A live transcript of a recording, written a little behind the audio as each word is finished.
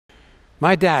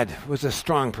My dad was a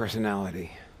strong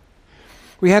personality.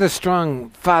 We had a strong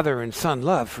father and son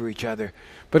love for each other,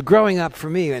 but growing up for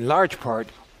me, in large part,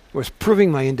 was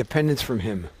proving my independence from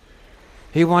him.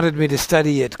 He wanted me to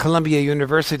study at Columbia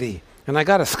University, and I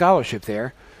got a scholarship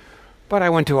there, but I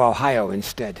went to Ohio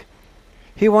instead.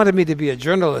 He wanted me to be a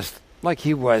journalist like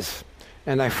he was,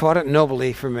 and I fought it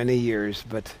nobly for many years,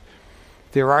 but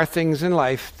there are things in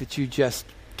life that you just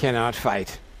cannot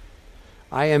fight.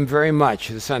 I am very much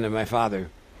the son of my father,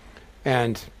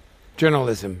 and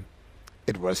journalism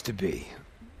it was to be.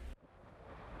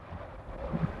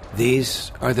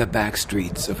 These are the back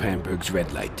streets of Hamburg's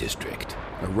red light district,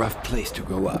 a rough place to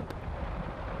grow up.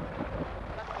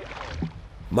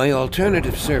 My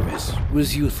alternative service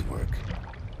was youth work.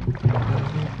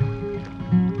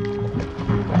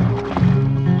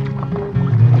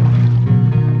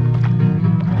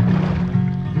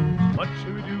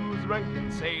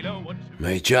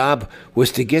 My job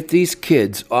was to get these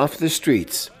kids off the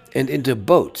streets and into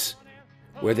boats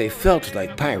where they felt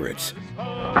like pirates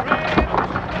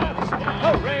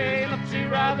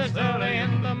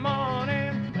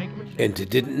and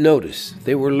didn't notice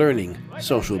they were learning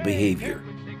social behavior.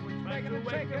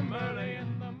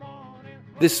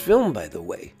 This film, by the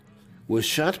way, was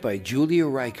shot by Julia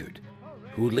Reichert,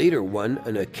 who later won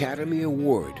an Academy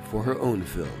Award for her own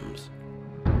films.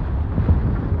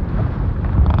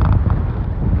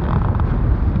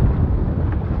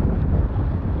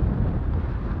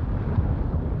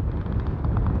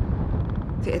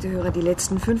 Verehrte Hörer, die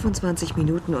letzten 25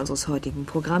 Minuten unseres heutigen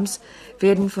Programms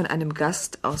werden von einem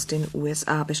Gast aus den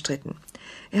USA bestritten.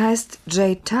 Er heißt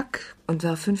Jay Tuck und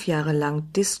war 5 Jahre lang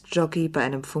Diskjockey bei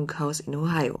einem Funkhaus in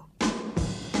Ohio.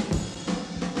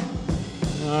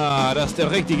 Ah, das ist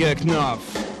der richtige Knopf.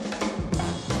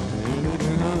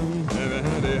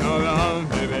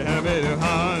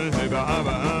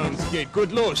 Es geht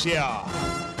gut los, ja.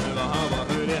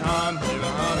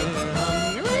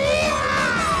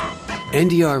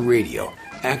 NDR Radio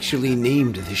actually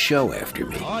named the show after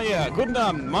me. Oh ja, guten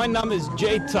Abend. Mein Name ist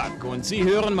Jay Tuck und Sie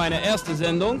hören meine erste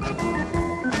Sendung.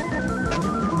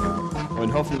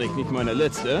 Und hoffentlich nicht meine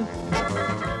letzte.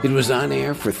 It was on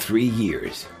air for 3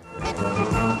 years.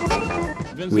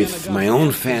 With my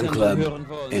own fan club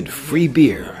and free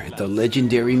beer at the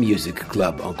legendary music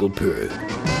club Uncle Pearl.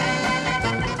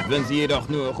 Wenn Sie jedoch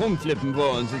nur rumflippen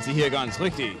wollen, sind Sie hier ganz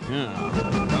richtig. Ja.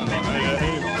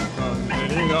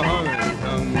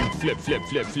 Flip, flip,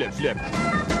 flip, flip, flip.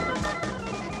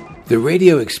 The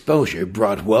radio exposure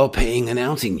brought well-paying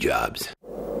announcing jobs.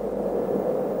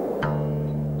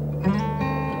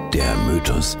 Der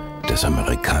Mythos des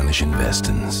amerikanischen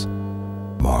Westens.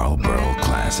 Marlboro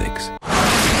Classics.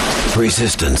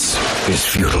 Resistance is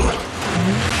futile.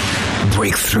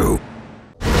 Breakthrough.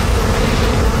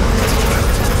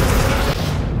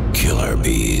 Killer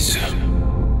bees.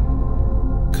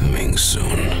 Coming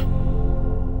soon.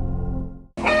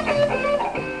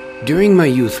 During my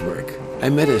youth work, I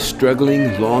met a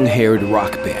struggling, long-haired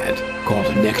rock band called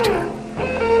Nectar.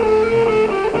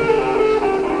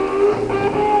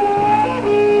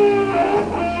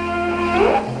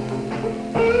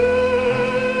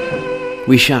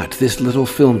 We shot this little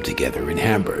film together in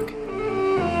Hamburg.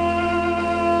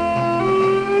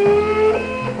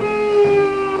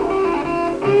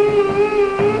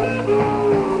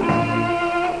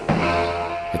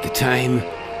 At the time,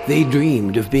 they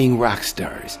dreamed of being rock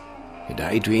stars, and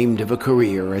I dreamed of a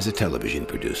career as a television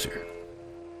producer.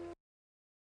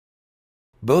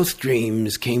 Both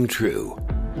dreams came true.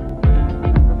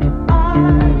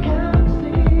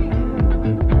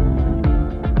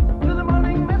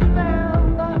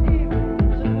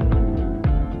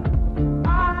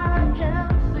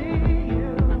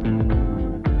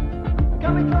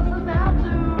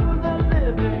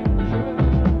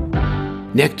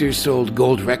 Nectar sold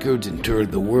gold records and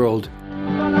toured the world.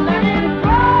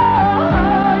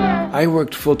 I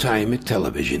worked full-time at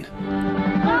television.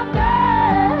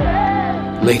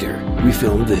 Later, we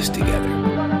filmed this together.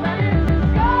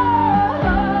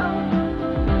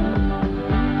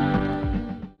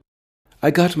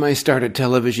 I got my start at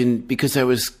television because I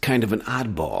was kind of an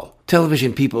oddball.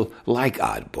 Television people like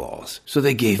oddballs, so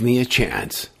they gave me a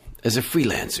chance as a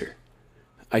freelancer.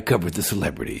 I covered the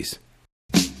celebrities.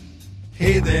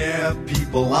 Hey there,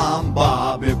 people, I'm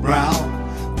Bobby Brown.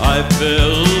 I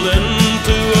fell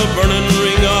into a burning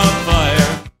ring of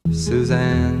fire.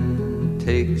 Suzanne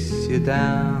takes you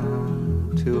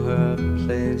down to her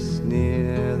place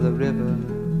near the river.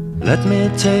 Let me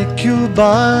take you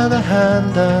by the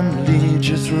hand and lead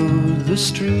you through the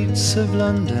streets of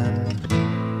London.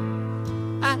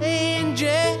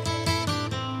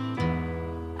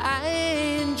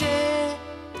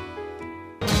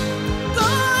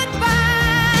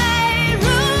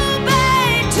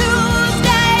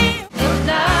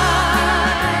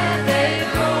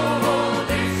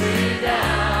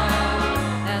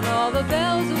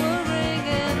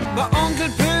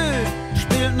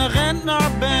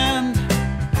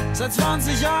 Seit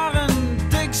 20 Jahren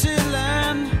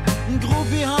Dixieland. Ein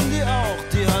Groupie haben die auch,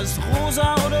 die heißt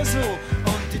Rosa oder so.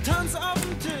 Und die tanzt auf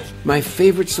dem Tisch. My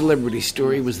favorite celebrity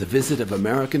story was the visit of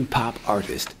American pop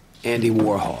artist Andy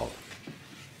Warhol.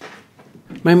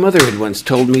 My mother had once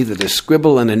told me that a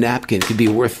scribble on a napkin could be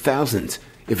worth thousands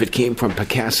if it came from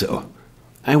Picasso.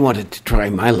 I wanted to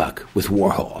try my luck with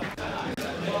Warhol.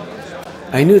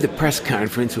 I knew the press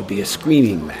conference would be a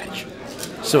screaming match,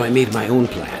 so I made my own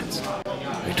plans.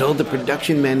 I told the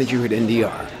production manager at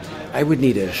NDR I would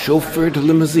need a chauffeured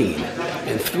limousine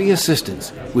and 3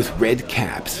 assistants with red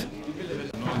caps.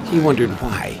 He wondered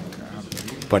why,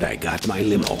 but I got my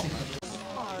limo.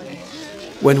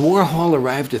 When Warhol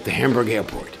arrived at the Hamburg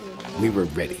airport, we were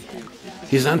ready.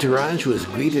 His entourage was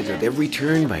greeted at every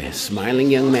turn by a smiling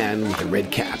young man with a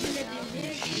red cap.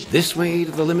 This way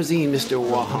to the limousine, Mr.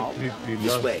 Warhol.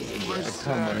 This way.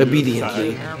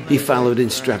 Obediently, he followed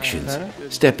instructions,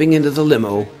 stepping into the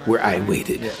limo where I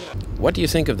waited. What do you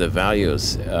think of the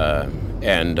values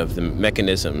and of the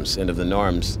mechanisms and of the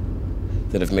norms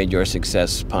that have made your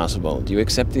success possible? Do you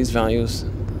accept these values?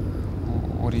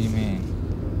 What do you mean?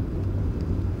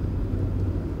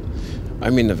 I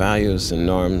mean the values and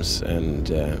norms and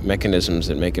mechanisms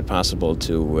that make it possible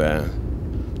to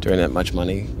earn that much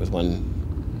money with one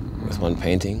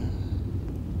painting.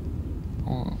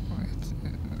 Well,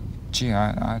 gee,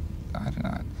 I don't know.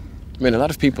 I mean, a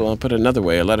lot of people, I'll put it another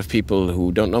way, a lot of people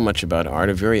who don't know much about art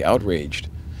are very outraged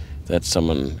that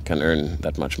someone can earn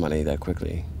that much money that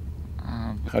quickly.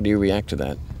 How do you react to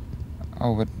that?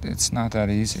 Oh, but it's not that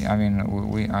easy. I mean,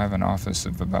 I have an office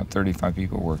of about 35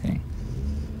 people working.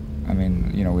 I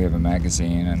mean, you know, we have a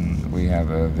magazine and we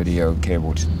have a video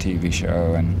cable TV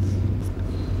show, and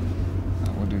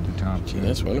we'll do the top. Gee,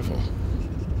 that's wonderful.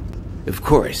 Of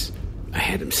course, I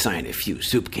had him sign a few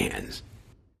soup cans.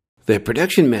 The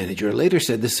production manager later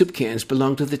said the soup cans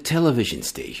belonged to the television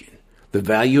station, the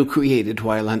value created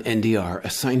while on NDR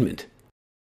assignment.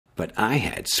 But I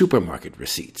had supermarket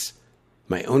receipts.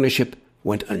 My ownership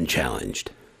went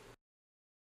unchallenged.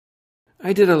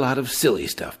 I did a lot of silly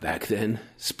stuff back then,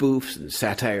 spoofs and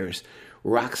satires,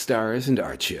 rock stars and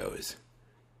art shows.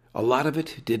 A lot of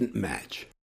it didn't match.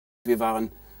 Wir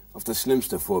waren auf das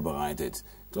Schlimmste vorbereitet,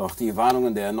 doch die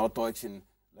Warnungen der Norddeutschen.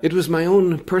 It was my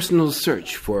own personal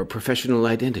search for a professional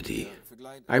identity.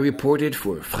 I reported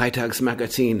for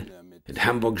Freitagsmagazin and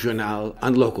Hamburg Journal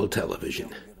on local television.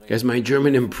 As my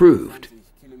German improved,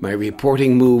 my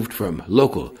reporting moved from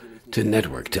local to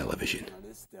network television.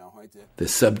 The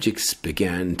subjects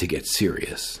began to get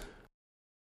serious.